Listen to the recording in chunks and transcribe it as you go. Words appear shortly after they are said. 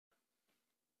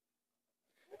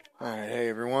Alright, hey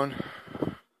everyone.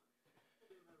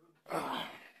 So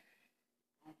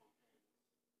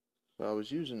I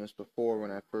was using this before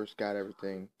when I first got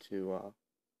everything to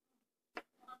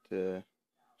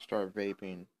start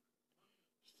vaping.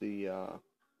 It's the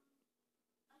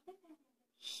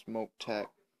SmokTech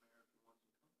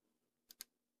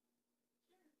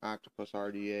Octopus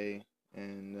RDA,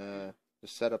 and the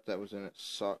setup that was in it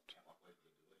sucked.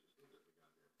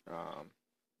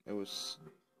 It was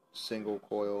single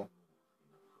coil,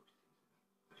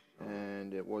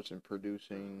 and it wasn't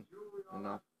producing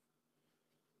enough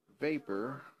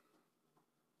vapor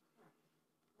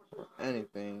or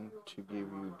anything to give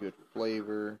you good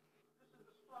flavor.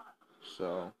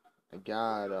 So I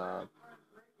got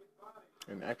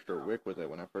an extra wick with it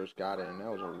when I first got it, and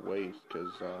that was a waste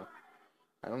because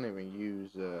I don't even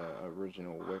use the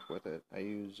original wick with it. I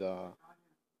use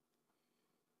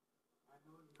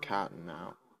cotton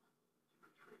now,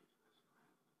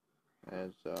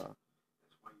 as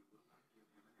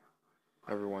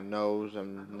everyone knows.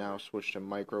 I'm now switched to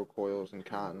micro coils and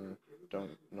cotton.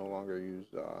 Don't no longer use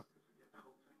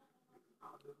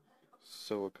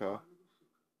silica.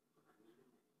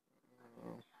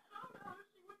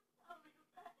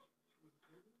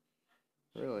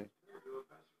 Really,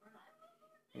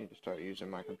 I need to start using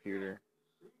my computer.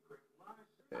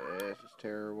 This is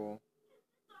terrible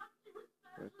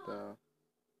with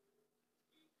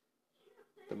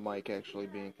the mic actually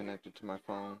being connected to my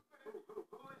phone.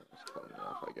 Let's clean it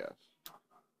off, I guess.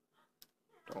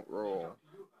 Don't roll.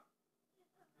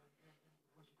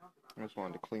 I just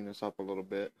wanted to clean this up a little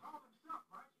bit.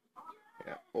 I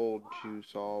got old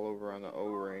juice all over on the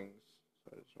O-rings,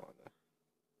 so I just wanted to.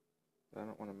 I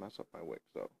don't want to mess up my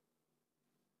wicks though.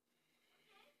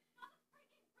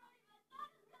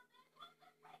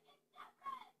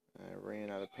 I ran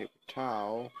out of paper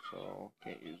towel, so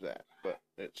can't use that, but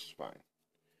it's fine.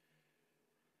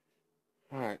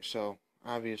 Alright, so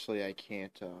obviously I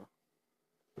can't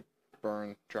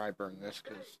dry burn this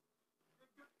because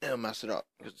it'll mess it up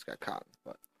because it's got cotton,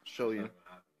 but I'll show you.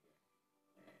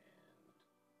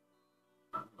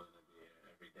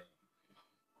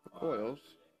 The coils.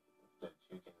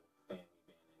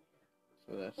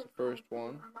 So that's the first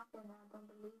one.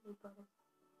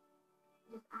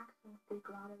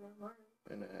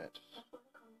 And that's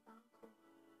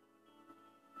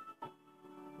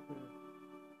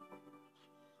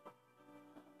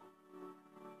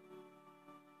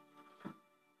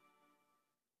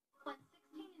When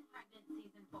 16 and Pregnant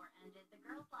Season 4 ended, the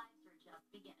girls' lives were just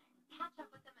beginning. Catch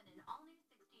up with them in an all-new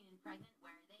 16 and Pregnant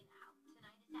Where Are They Now?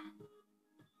 Tonight at 10.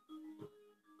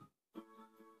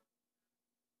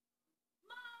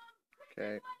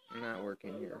 okay, not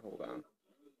working here. Hold on.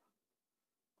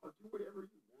 I'll do whatever you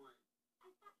want.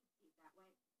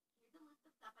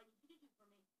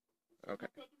 Okay,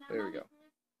 there we go.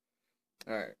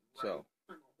 Alright, so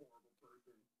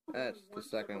that's the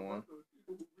second one.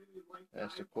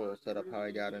 That's the coil setup, how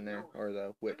I got in there, or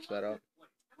the wick setup.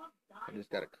 I just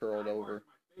got it curled over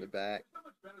the back,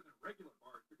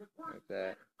 like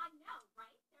that.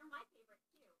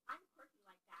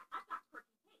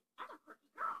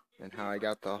 And how I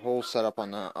got the whole setup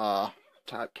on the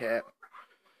top cap.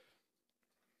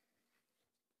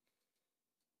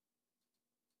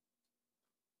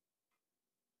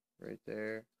 Right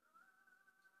there.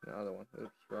 The other one.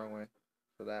 Oops, wrong way.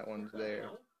 So that one's there.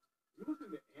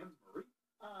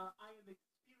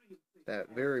 That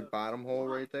very bottom hole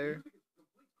right there,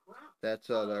 that's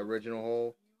the original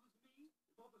hole,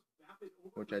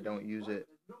 which I don't use it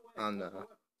on the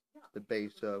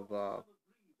base of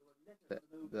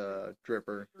the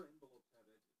dripper,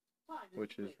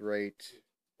 which is right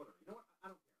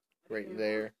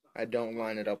there. I don't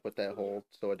line it up with that hole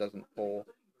so it doesn't pull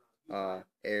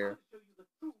air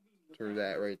through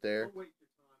that right there,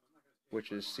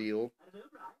 which is sealed.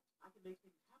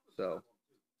 So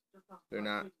they're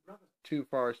not too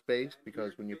far spaced,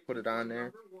 because when you put it on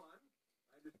there,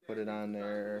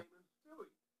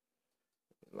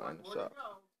 line this up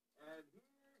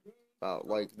about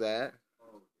like that.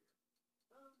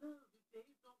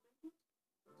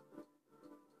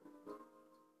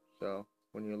 So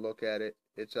when you look at it,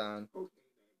 it's on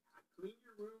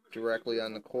directly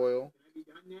on the coil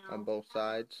on both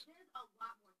sides.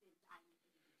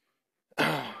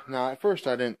 Now at first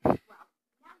I didn't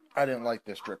like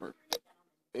this dripper.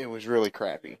 It was really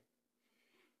crappy.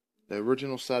 The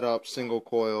original setup, single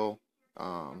coil.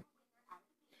 No,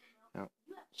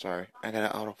 sorry, I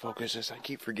gotta autofocus this. I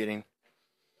keep forgetting.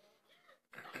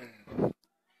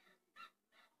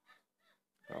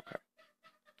 Okay.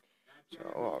 So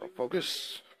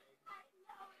autofocus.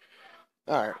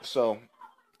 Alright, so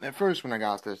at first when I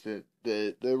got this,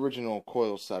 the original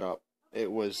coil setup,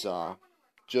 it was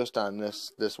just on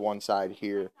this one side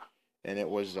here, and it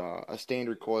was a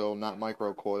standard coil, not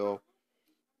micro coil,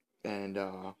 and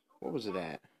what was it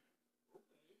at?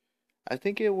 I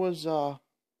think it was at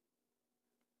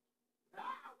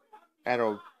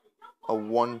a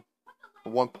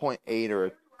 1.8 or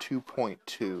a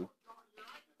 2.2.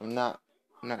 I'm not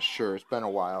sure. It's been a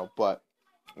while, but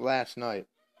last night.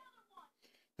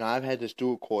 Now I've had this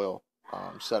dual coil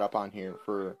set up on here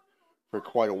for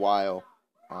quite a while,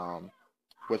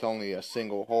 with only a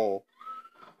single hole,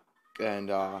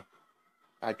 and I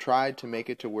tried to make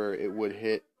it to where it would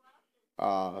hit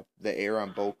the air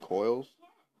on both coils.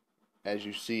 As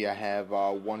you see, I have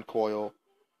one coil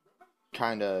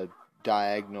kind of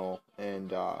diagonal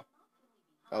and a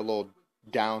little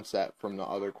downset from the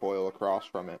other coil across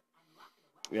from it.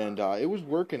 And it was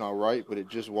working alright, but it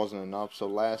just wasn't enough. So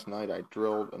last night I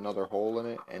drilled another hole in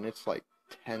it, and it's like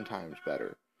 10 times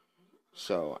better.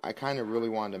 So I kind of really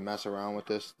wanted to mess around with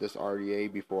this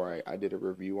RDA before I did a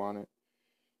review on it.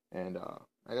 And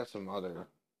I got some other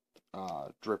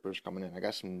drippers coming in. I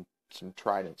got some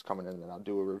Tridents coming in that I'll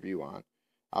do a review on.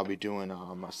 I'll be doing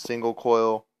a single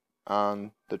coil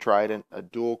on the Trident, a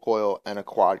dual coil, and a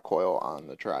quad coil on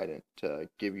the Trident to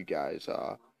give you guys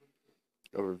a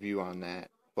review on that.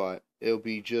 But it'll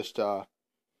be just a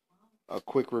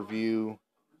quick review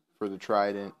for the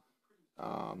Trident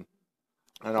and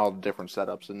all the different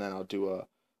setups, and then I'll do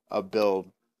a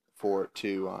build for it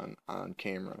too on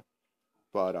camera.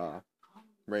 But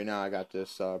right now I got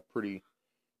this pretty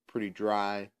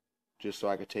dry, just so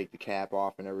I could take the cap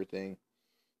off and everything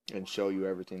and show you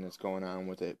everything that's going on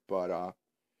with it. But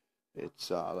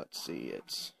it's let's see,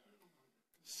 it's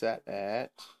set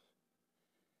at,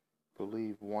 I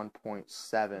believe,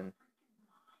 1.7.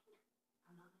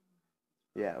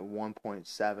 Yeah,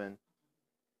 1.7.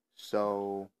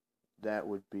 So that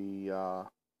would be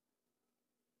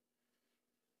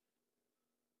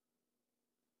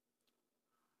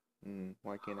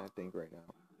why can't I think right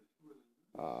now?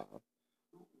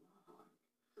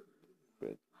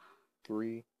 But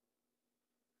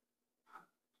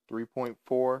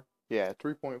 3.4. Yeah,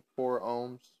 3.4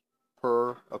 ohms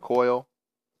per a coil.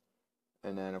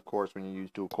 And then, of course, when you use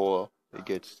dual coil, it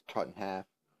gets cut in half.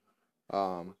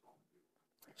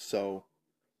 So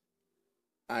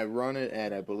I run it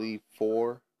at, I believe,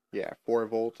 4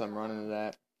 volts. I'm running it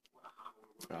at.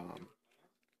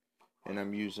 And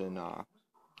I'm using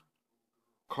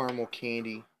caramel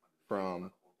candy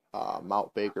from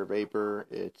Mount Baker Vapor.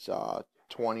 It's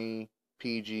 20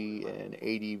 PG and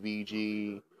 80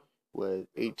 VG with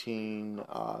 18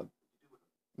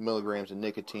 milligrams of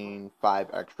nicotine, 5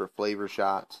 extra flavor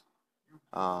shots.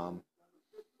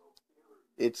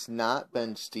 It's not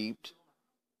been steeped.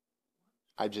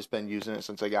 I've just been using it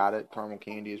since I got it. Caramel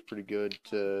candy is pretty good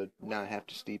to not have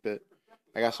to steep it.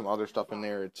 I got some other stuff in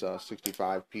there. It's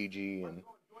 65 PG and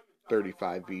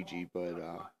 35 VG, but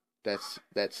that's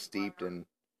steeped and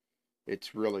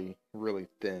it's really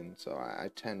thin, so I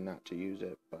tend not to use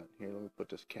it. But here, let me put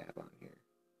this cap on here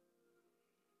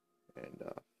and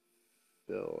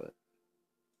fill it.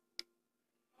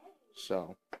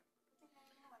 So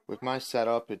with my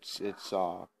setup, it's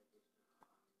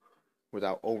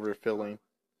without overfilling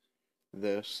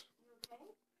this.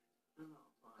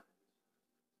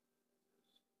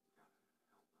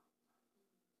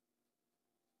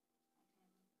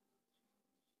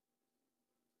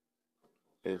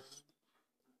 It's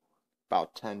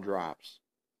about 10 drops,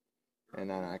 and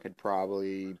then I could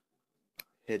probably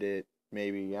hit it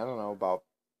maybe, I don't know, about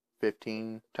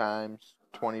 15 times,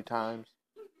 20 times.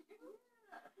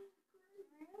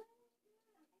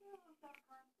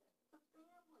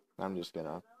 I'm just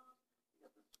gonna,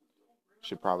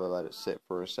 should probably let it sit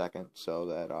for a second so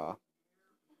that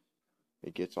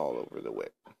it gets all over the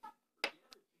wick.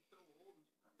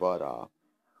 But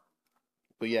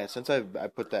yeah, since I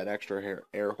put that extra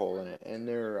air hole in it, and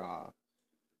they're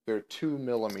 2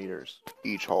 millimeters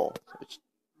each hole. It's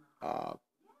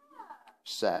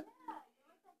set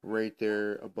right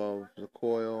there above the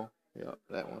coil. Yep,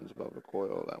 that one's above the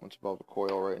coil. That one's above the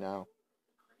coil right now.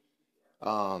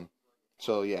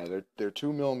 So yeah, they're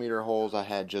 2 millimeter holes. I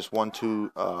had just one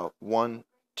 2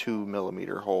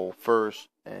 millimeter hole first,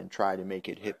 and tried to make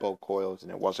it hit both coils,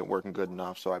 and it wasn't working good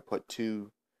enough. So I put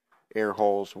 2 air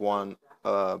holes, one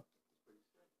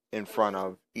in front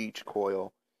of each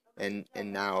coil, and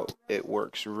now it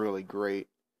works really great.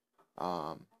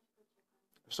 So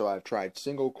I've tried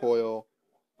single coil,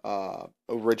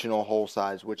 original hole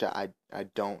size, which I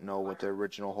don't know what the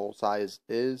original hole size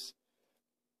is.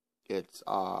 It's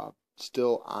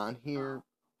still on here,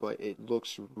 but it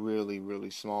looks really, really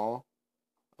small.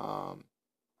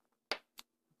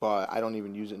 But I don't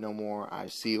even use it no more. I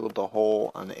sealed the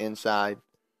hole on the inside,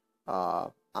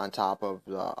 on top of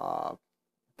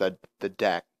the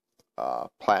deck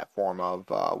platform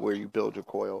of where you build your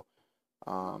coil.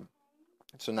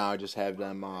 So now I just have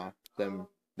them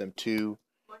two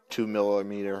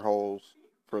 2mm holes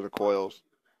for the coils,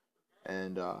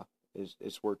 and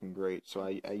it's working great. So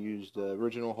I used the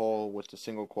original hole with the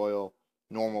single coil,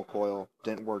 normal coil,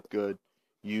 didn't work good.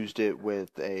 Used it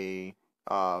with a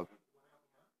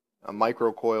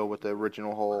micro coil with the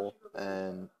original hole,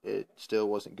 and it still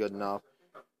wasn't good enough.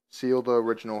 Sealed the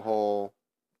original hole,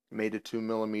 made a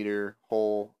 2mm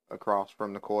hole across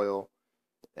from the coil,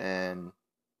 and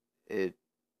it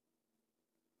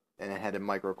had a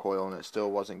micro coil, and it still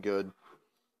wasn't good.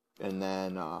 And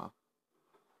then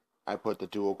I put the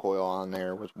dual coil on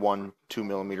there with one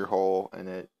 2mm hole,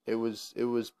 and it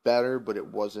was better, but it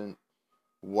wasn't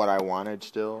what I wanted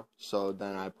still. So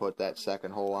then I put that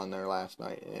second hole on there last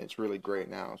night, and it's really great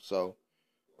now. So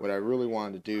what I really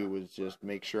wanted to do was just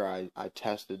make sure I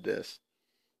tested this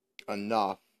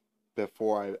enough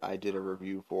before I did a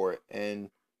review for it.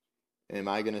 And am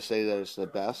I going to say that it's the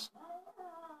best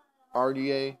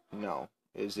RDA? No.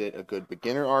 Is it a good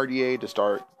beginner RDA to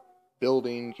start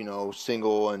building,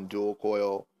 single and dual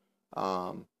coil?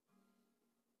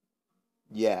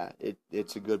 Yeah,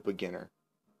 it's a good beginner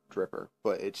dripper,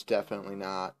 but it's definitely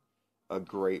not a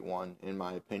great one in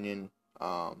my opinion.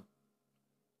 I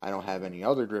don't have any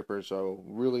other drippers, so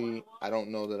really I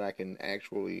don't know that I can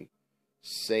actually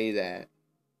say that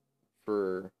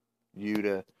for you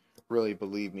to really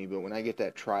believe me. But when I get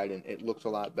that Trident, it looks a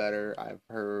lot better. I've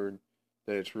heard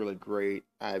that it's really great.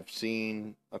 I've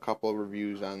seen a couple of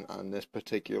reviews on this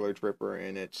particular dripper,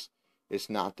 and it's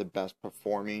not the best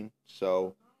performing.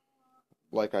 So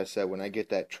like I said, when I get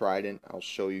that Trident, I'll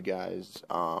show you guys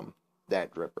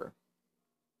that dripper.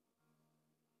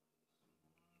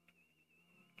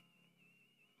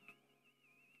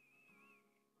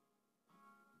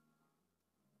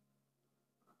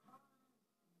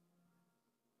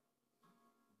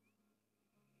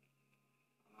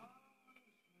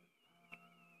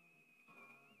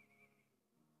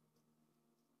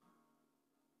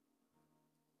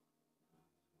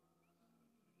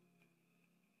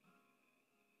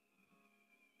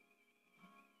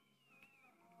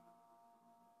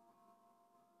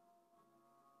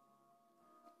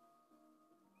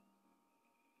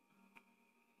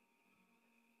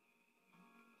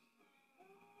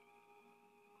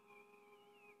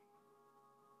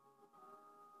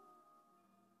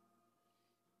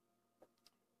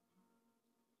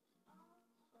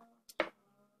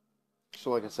 So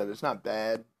like I said, it's not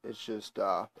bad. It's just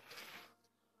not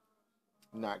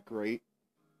great.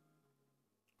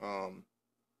 I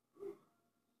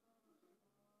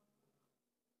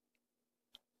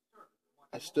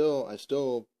still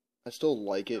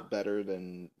like it better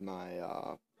than my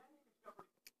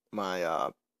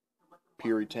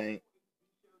Puri tank.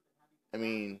 I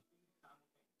mean,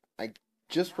 I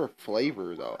just for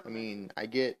flavor though. I mean, I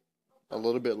get a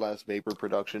little bit less vapor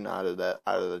production out of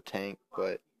the tank,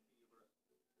 but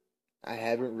I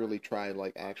haven't really tried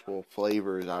like actual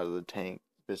flavors out of the tank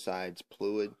besides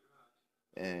Fluid,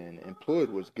 and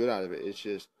Fluid was good out of it. It's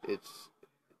just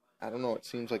I don't know. It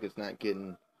seems like it's not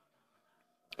getting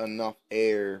enough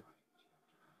air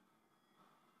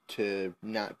to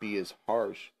not be as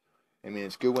harsh. I mean,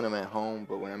 it's good when I'm at home,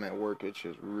 but when I'm at work, it's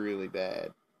just really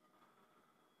bad.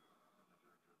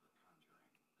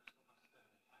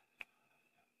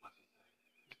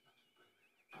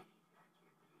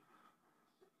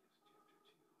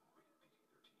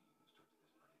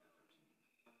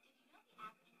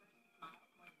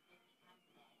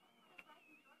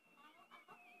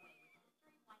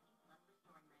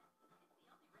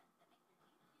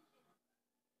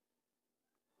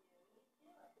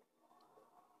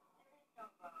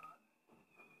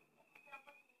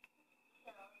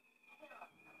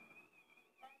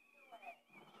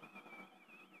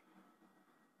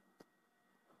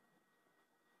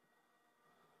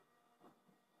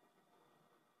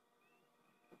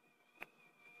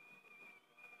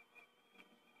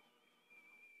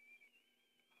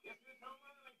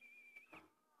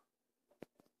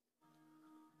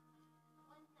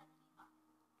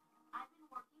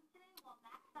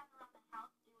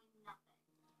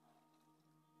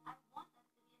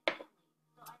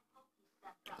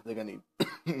 I think I need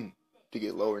to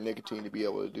get lower nicotine to be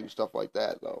able to do stuff like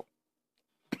that, though.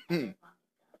 It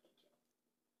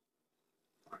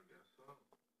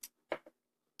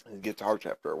gets harsh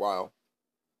after a while.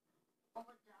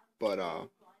 But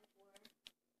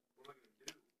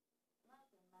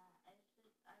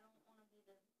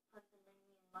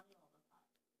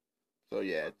So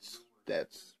yeah,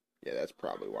 that's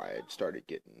probably why it started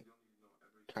getting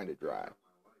kind of dry.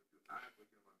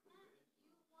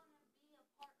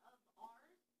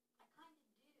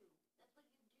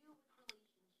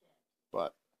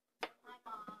 But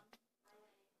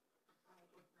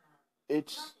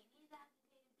it's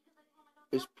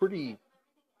pretty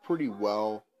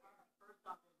well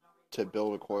to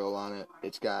build a coil on it.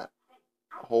 It's got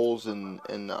holes in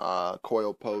the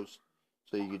coil post,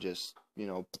 so you could just, you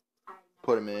know,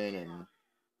 put them in and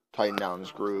tighten down the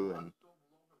screw, and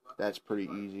that's pretty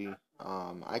easy.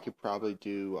 I could probably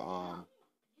do a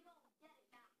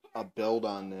build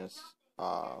on this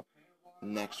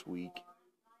next week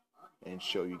and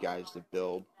show you guys the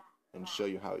build and show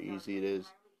you how easy it is.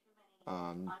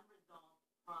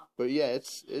 But yeah,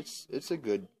 it's a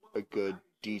good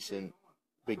decent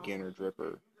beginner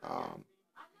dripper.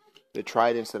 The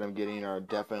Tridents that I'm getting are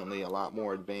definitely a lot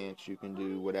more advanced. You can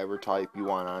do whatever type you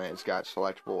want on it. It's got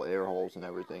selectable air holes and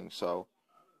everything, so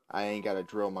I ain't got to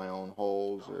drill my own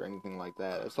holes or anything like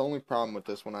that. That's the only problem with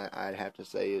this one, I'd have to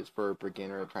say, is for a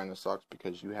beginner it kind of sucks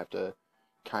because you have to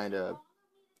kind of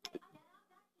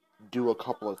do a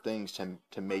couple of things to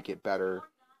make it better,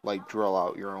 like drill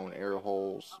out your own air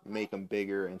holes, make them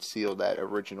bigger, and seal that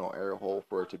original air hole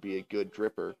for it to be a good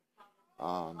dripper.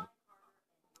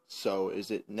 So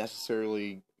is it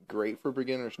necessarily great for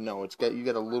beginners? No, you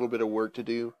got a little bit of work to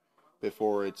do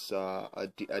before it's a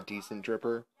decent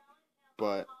dripper,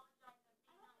 but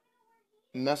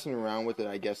messing around with it,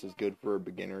 I guess, is good for a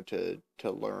beginner to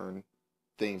learn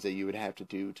things that you would have to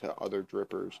do to other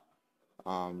drippers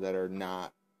that are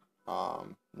not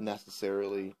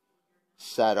necessarily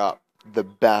set up the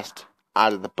best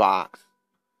out of the box.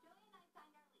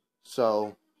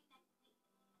 So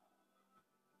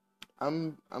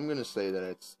I'm gonna say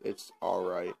that it's all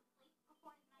right,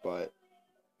 but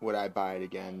would I buy it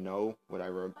again? No. Would I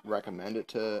recommend it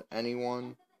to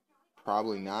anyone?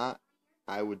 Probably not.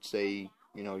 I would say,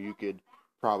 you know, you could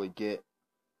probably get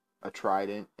a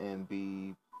Trident and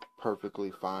be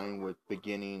perfectly fine with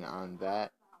beginning on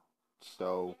that.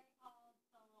 So,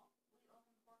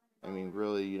 I mean,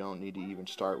 really, you don't need to even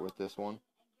start with this one.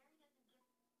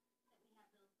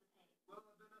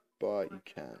 But you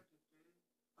can.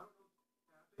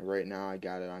 Right now, I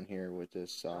got it on here with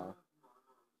this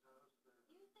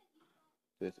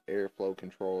this airflow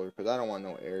controller, because I don't want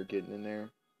no air getting in there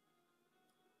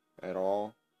at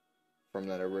all from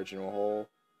that original hole,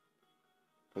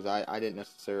 because I didn't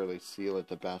necessarily seal it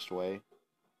the best way,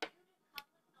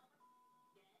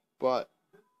 but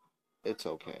it's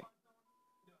okay.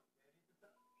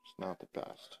 It's not the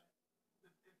best.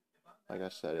 Like I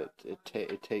said,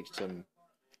 it takes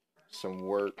some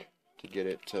work to get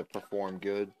it to perform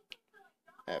good.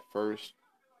 At first,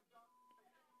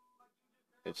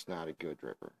 it's not a good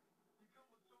dripper.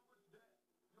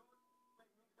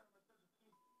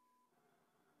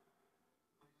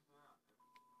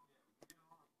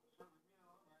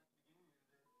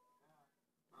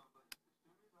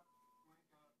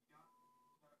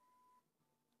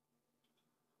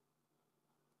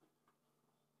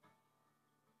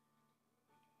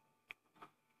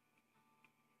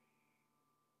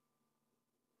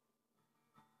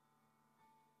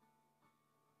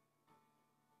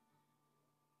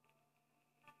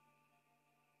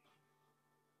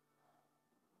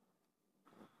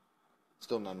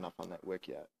 Still not enough on that wick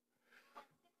yet.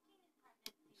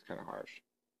 It's kind of harsh.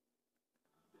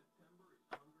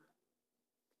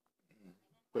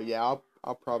 But yeah,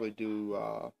 I'll probably do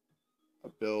a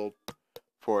build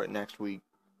for it next week,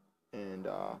 and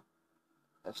I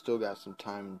still got some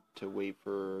time to wait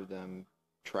for them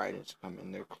Tridents to come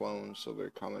in. They're clones, so they're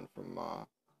coming from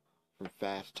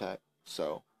Fast Tech,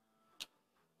 so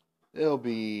it'll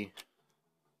be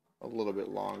a little bit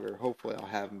longer. Hopefully I'll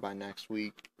have them by next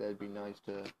week. That'd be nice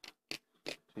to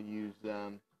use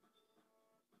them,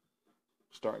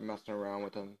 start messing around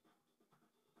with them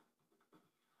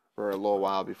for a little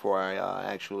while before I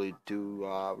actually do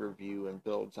review and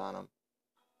builds on them.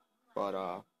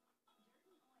 But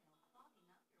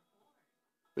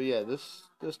yeah, this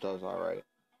does all right.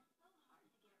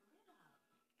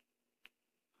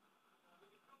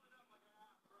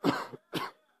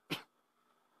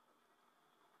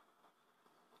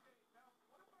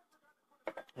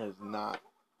 Is not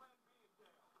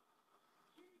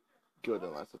good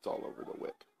unless it's all over the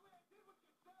wick.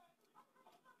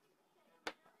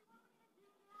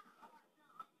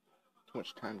 Too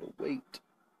much time to wait.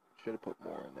 Should have put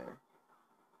more in there.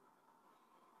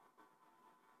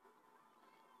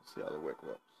 Let's see how the wick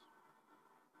looks.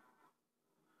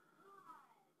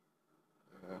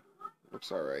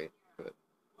 Looks alright, but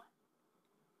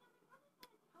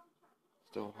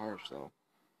Still harsh though.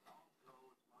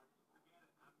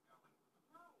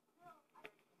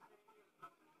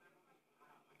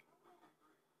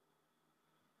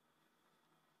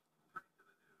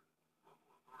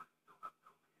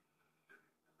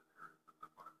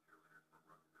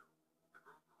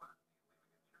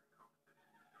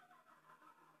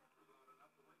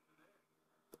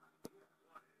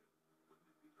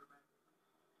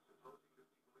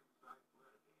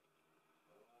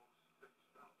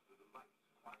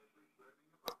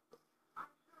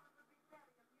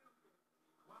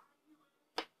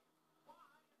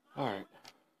 Alright,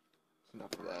 that's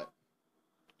enough of that.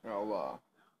 I'll,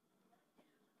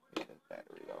 get that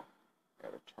battery though.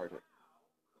 Gotta charge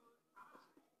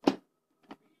it.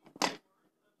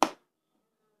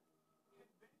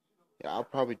 Yeah, I'll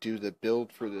probably do the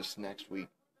build for this next week.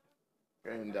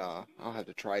 And, I'll have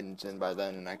the Tridents in by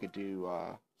then, and I could do,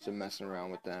 some messing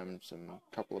around with them,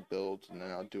 couple of builds, and then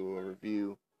I'll do a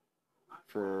review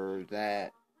for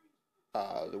that,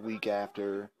 the week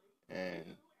after,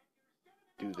 and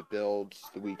do the builds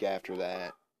the week after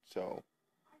that. So,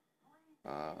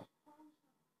 alright,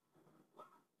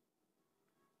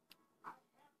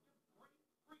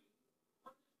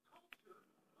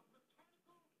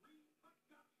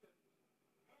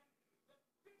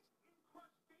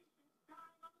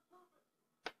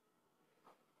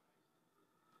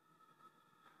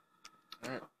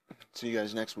 see you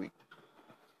guys next week.